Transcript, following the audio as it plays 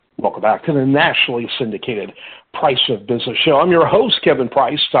Welcome back to the nationally syndicated Price of Business show. I'm your host, Kevin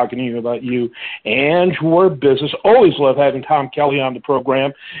Price, talking to you about you and your business. Always love having Tom Kelly on the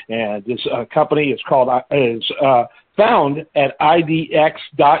program, and this company is found at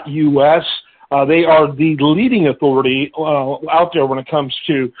idx.us. They are the leading authority out there when it comes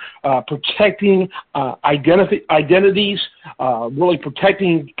to protecting identities, really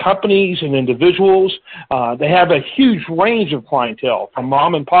protecting companies and individuals. They have a huge range of clientele, from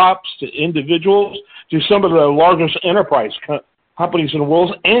mom and pops to individuals to some of the largest enterprise companies in the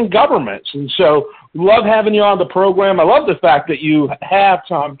world and governments. And so love having you on the program. I love the fact that you have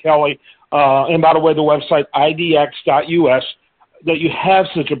Tom Kelly, and by the way, the website idx.us, that you have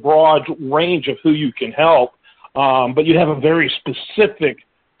such a broad range of who you can help, but you have a very specific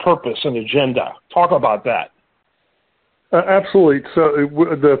purpose and agenda. Talk about that. Absolutely. So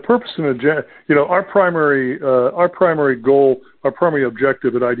the purpose and agenda, our primary goal, our primary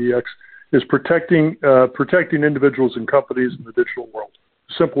objective at IDX is protecting individuals and companies in the digital world.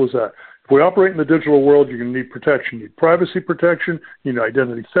 Simple as that. If we operate in the digital world, you're going to need protection. You need privacy protection. You need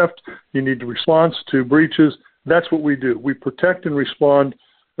identity theft. You need response to breaches. That's what we do. We protect and respond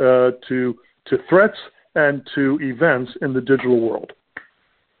to threats and to events in the digital world.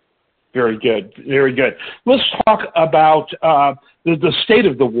 Very good. Very good. Let's talk about the state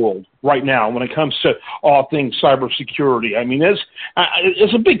of the world right now when it comes to all things cybersecurity. I mean,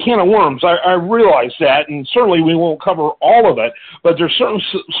 it's a big can of worms. I realize that, and certainly we won't cover all of it, but there's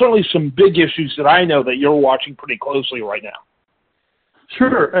certainly some big issues that I know that you're watching pretty closely right now.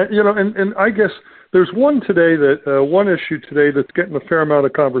 Sure. And I guess there's one issue today that's getting a fair amount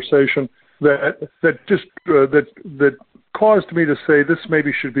of conversation that caused me to say this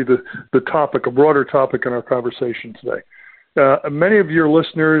maybe should be the topic, a broader topic in our conversation today. Many of your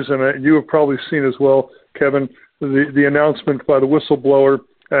listeners, and you have probably seen as well, Kevin, the announcement by the whistleblower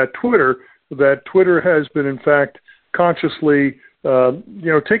at Twitter that Twitter has been, in fact, consciously,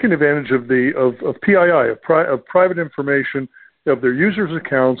 taking advantage of PII, of private information of their users'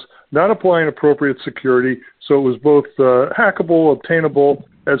 accounts, not applying appropriate security, so it was both hackable, obtainable,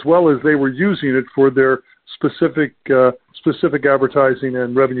 as well as they were using it for their specific advertising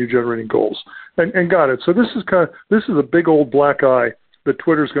and revenue-generating goals, and got it. So this is a big old black eye that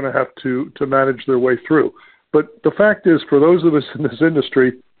Twitter's going to have to manage their way through. But the fact is, for those of us in this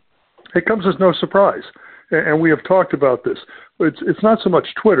industry, it comes as no surprise. And we have talked about this. It's not so much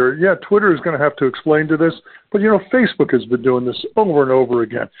Twitter. Yeah, Twitter is going to have to explain to this. But, Facebook has been doing this over and over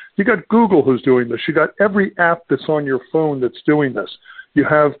again. You got Google who's doing this. You got every app that's on your phone that's doing this.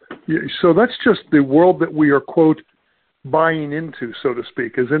 So that's just the world that we are, quote, buying into, so to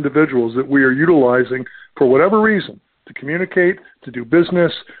speak, as individuals, that we are utilizing for whatever reason, to communicate, to do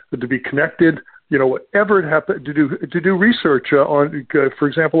business, to be connected, whatever it happened, to do research on, for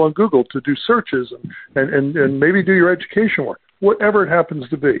example, on Google, to do searches and maybe do your education work, whatever it happens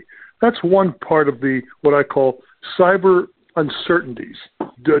to be. That's one part of what I call cyber uncertainties,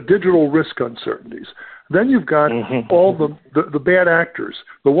 digital risk uncertainties. Then you've got all the bad actors,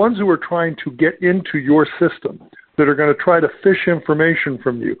 the ones who are trying to get into your system, that are going to try to phish information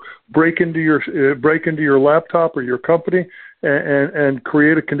from you, break into your laptop or your company, and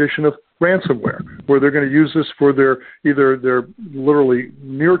create a condition of ransomware, where they're going to use this for either their literally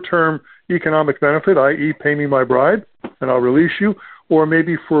near-term economic benefit, i.e., pay me my bribe and I'll release you, or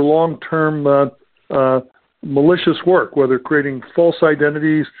maybe for long-term malicious work, whether creating false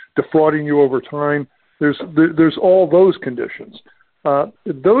identities, defrauding you over time. There's all those conditions.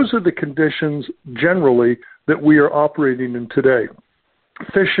 Those are the conditions generally that we are operating in today.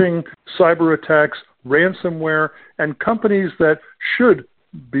 Phishing, cyber attacks, ransomware, and companies that should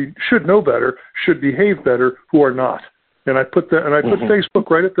know better, should behave better, who are not. And I put Facebook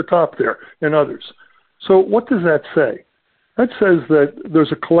right at the top there, and others. So what does that say? That says that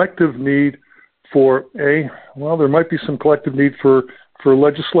there's a collective need for there might be some collective need for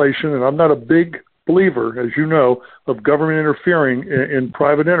legislation, and I'm not a big believer, as you know, of government interfering in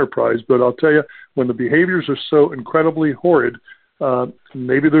private enterprise, but I'll tell you, when the behaviors are so incredibly horrid,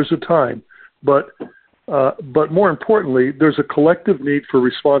 maybe there's a time. But more importantly, there's a collective need for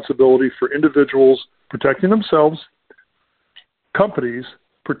responsibility for individuals protecting themselves, companies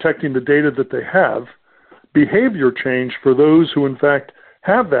protecting the data that they have, behavior change for those who in fact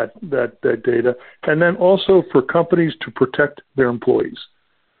have that data, and then also for companies to protect their employees.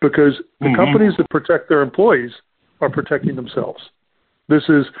 Because the companies that protect their employees are protecting themselves. This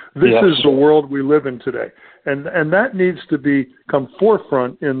is the world we live in today. And that needs to come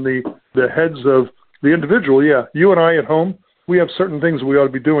forefront in the heads of the individual. Yeah, you and I at home, we have certain things we ought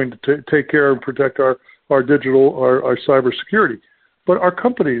to be doing to take care and protect our digital, our cybersecurity. but our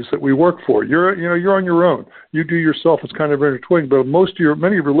companies that we work for, you're on your own. You do yourself. It's kind of intertwined, but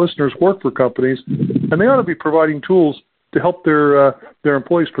many of your listeners work for companies, and they ought to be providing tools to help their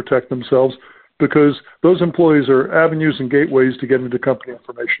employees protect themselves, because those employees are avenues and gateways to get into company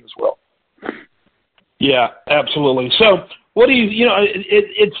information as well. Yeah, absolutely. So what do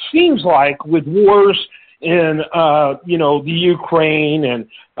it seems like with wars in, the Ukraine and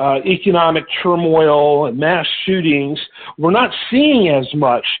economic turmoil and mass shootings, we're not seeing as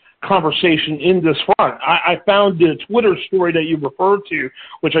much conversation in this front. I found the Twitter story that you referred to,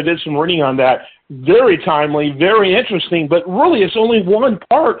 which I did some reading on that, very timely, very interesting, but really it's only one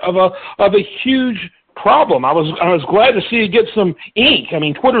part of a huge problem. I was glad to see it get some ink. I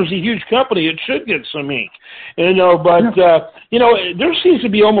mean, Twitter's a huge company; it should get some ink, But there seems to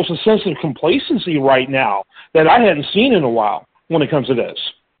be almost a sense of complacency right now that I hadn't seen in a while when it comes to this.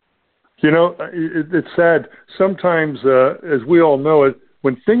 It's sad. Sometimes, as we all know it,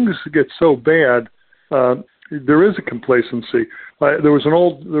 when things get so bad, there is a complacency. There was an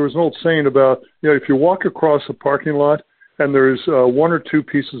old saying about, if you walk across a parking lot and there's one or two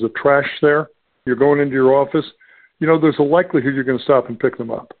pieces of trash there, you're going into your office, there's a likelihood you're going to stop and pick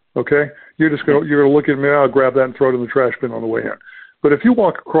them up. Okay, you're going to look at me, I'll grab that and throw it in the trash bin on the way in. But if you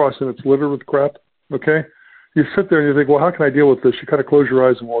walk across and it's littered with crap, okay, you sit there and you think, well, how can I deal with this? You kind of close your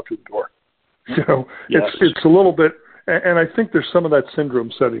eyes and walk through the door. Yes. It's a little bit, and I think there's some of that syndrome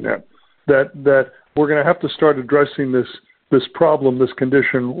setting in, that we're going to have to start addressing this problem, this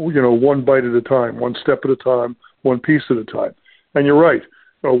condition, one bite at a time, one step at a time, one piece at a time. And you're right.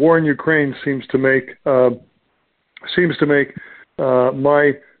 A war in Ukraine seems to make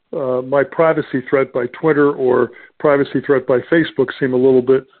my privacy threat by Twitter or privacy threat by Facebook seem a little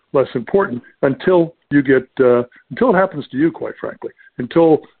bit less important until it happens to you, quite frankly,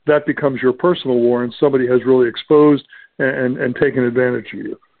 until that becomes your personal war and somebody has really exposed and taken advantage of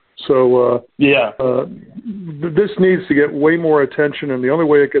you. So this needs to get way more attention, and the only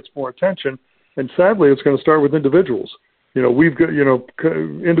way it gets more attention, and sadly, it's going to start with individuals. We've got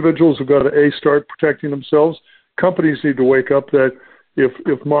individuals who've got to start protecting themselves. Companies need to wake up that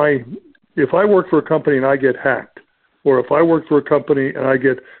if I work for a company and I get hacked, or if I work for a company and I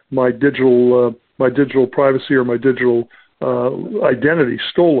get my digital privacy or my digital identity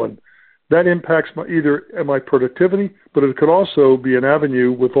stolen, that impacts my productivity, but it could also be an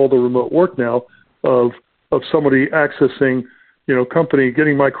avenue with all the remote work now of somebody accessing, company,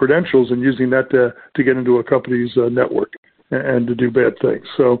 getting my credentials and using that to get into a company's network and to do bad things.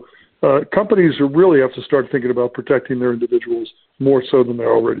 So companies really have to start thinking about protecting their individuals more so than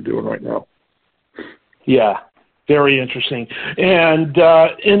they're already doing right now. Yeah. Very interesting. And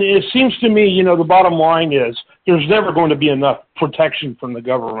it seems to me, the bottom line is there's never going to be enough protection from the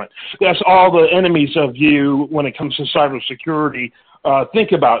government. That's all the enemies of you when it comes to cybersecurity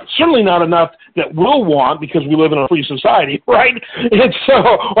think about. Certainly not enough that we'll want because we live in a free society, right? And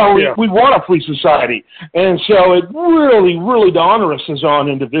so we want a free society. And so it really, really, the onus is on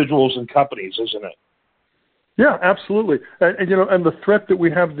individuals and companies, isn't it? Yeah, absolutely. And the threat that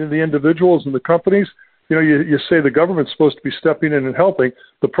we have to the individuals and the companies, you say the government's supposed to be stepping in and helping.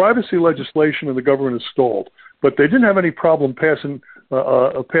 The privacy legislation in the government is stalled, but they didn't have any problem passing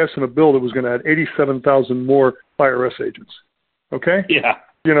a bill that was going to add 87,000 more IRS agents. Okay? Yeah.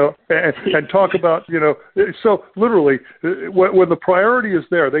 And talk about, so literally, when the priority is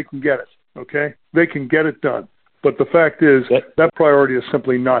there, they can get it. Okay? They can get it done. But the fact is that priority is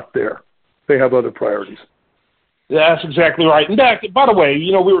simply not there. They have other priorities. That's exactly right. And by the way,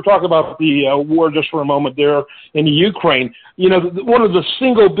 we were talking about the war just for a moment there in the Ukraine. One of the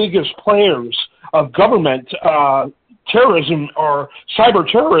single biggest players of government terrorism or cyber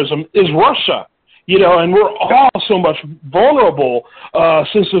terrorism is Russia. And we're all so much vulnerable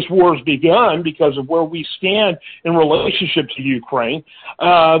since this war has begun because of where we stand in relationship to Ukraine.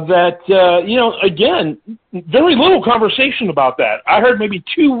 Again, very little conversation about that. I heard maybe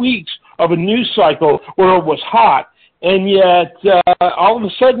 2 weeks of a news cycle where it was hot, and yet all of a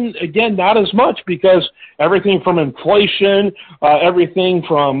sudden, again, not as much because everything from inflation, everything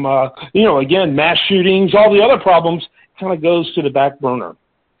from, again, mass shootings, all the other problems kind of goes to the back burner.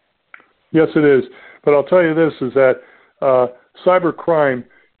 Yes, it is. But I'll tell you this, is that cyber crime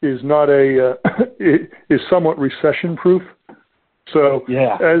is not is somewhat recession-proof. So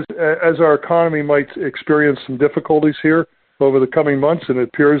as our economy might experience some difficulties here over the coming months, and it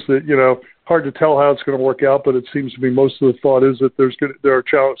appears that, hard to tell how it's going to work out, but it seems to be most of the thought is that there are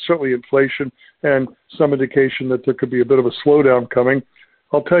challenges, certainly inflation and some indication that there could be a bit of a slowdown coming.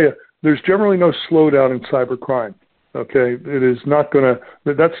 I'll tell you, there's generally no slowdown in cyber crime. Okay, it is not going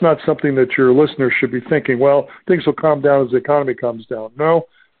to. That's not something that your listeners should be thinking. Well, things will calm down as the economy calms down. No,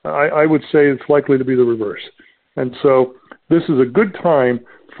 I would say it's likely to be the reverse. And so this is a good time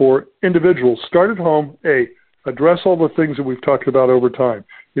for individuals. Start at home. Address all the things that we've talked about over time.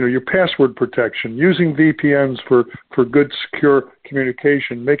 Your password protection, using VPNs for good, secure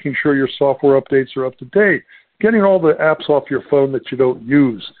communication, making sure your software updates are up to date, getting all the apps off your phone that you don't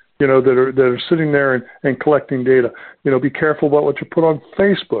use, that are sitting there and collecting data. Be careful about what you put on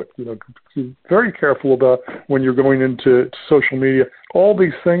Facebook. Be very careful about when you're going into social media. All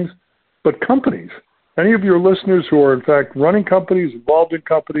these things, but companies. Any of your listeners who are in fact running companies, involved in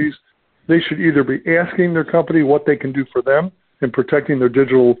companies, they should either be asking their company what they can do for them in protecting their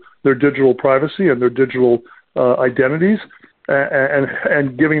digital privacy and their digital identities,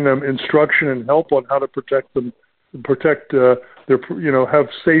 and giving them instruction and help on how to protect their, have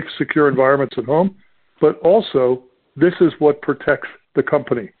safe, secure environments at home. But also, this is what protects the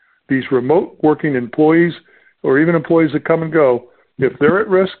company. These remote working employees, or even employees that come and go, if they're at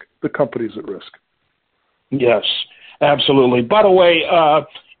risk, the company's at risk. Yes, absolutely. By the way,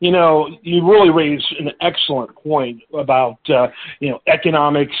 you really raised an excellent point about,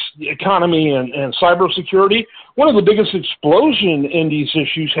 economics, economy, and cybersecurity. One of the biggest explosion in these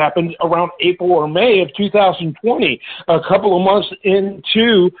issues happened around April or May of 2020, a couple of months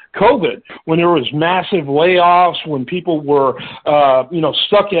into COVID, when there was massive layoffs, when people were,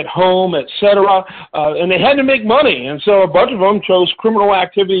 stuck at home, et cetera, and they had to make money. And so a bunch of them chose criminal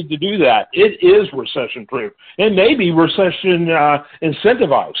activity to do that. It is recession-proof. It may be recession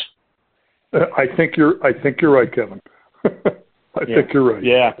incentivized. I think you're right, Kevin. I think you're right.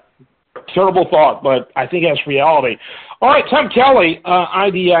 Yeah. Terrible thought, but I think that's reality. All right, Tom Kelly,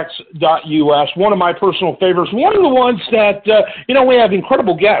 IDX.US, one of my personal favorites, one of the ones that, we have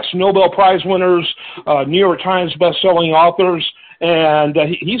incredible guests, Nobel Prize winners, New York Times best-selling authors, and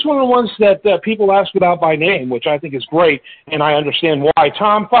he's one of the ones that people ask about by name, which I think is great, and I understand why.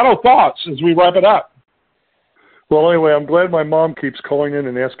 Tom, final thoughts as we wrap it up. Well, anyway, I'm glad my mom keeps calling in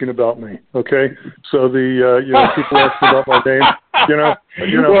and asking about me. Okay, so people asking about my name.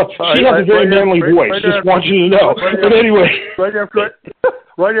 Well, she has a very manly voice. Just want you to know. But anyway, right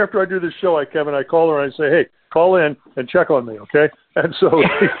after I do this show, Kevin, I call her and I say, "Hey, call in and check on me." Okay, and so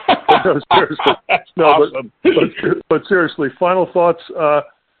seriously, awesome. but seriously, final thoughts.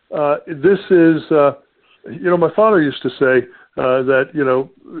 This is, my father used to say that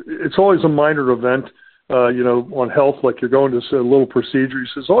it's always a minor event. On health, like you're going to a little procedure. He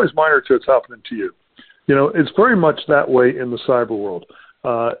says, always minor till it's happening to you. It's very much that way in the cyber world,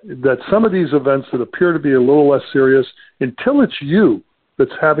 that some of these events that appear to be a little less serious, until it's you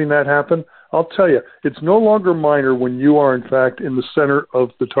that's having that happen, I'll tell you, it's no longer minor when you are, in fact, in the center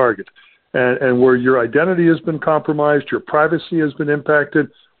of the target, and where your identity has been compromised, your privacy has been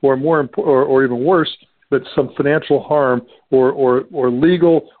impacted, or or even worse, that some financial harm or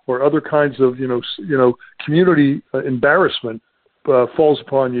legal or other kinds of community embarrassment falls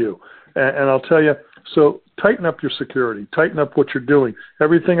upon you. And I'll tell you, so tighten up your security, tighten up what you're doing.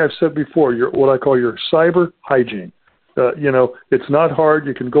 Everything I've said before, what I call your cyber hygiene. It's not hard.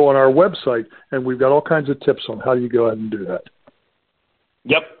 You can go on our website, and we've got all kinds of tips on how you go ahead and do that.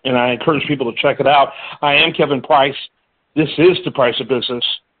 Yep, and I encourage people to check it out. I am Kevin Price. This is The Price of Business.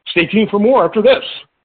 Stay tuned for more after this.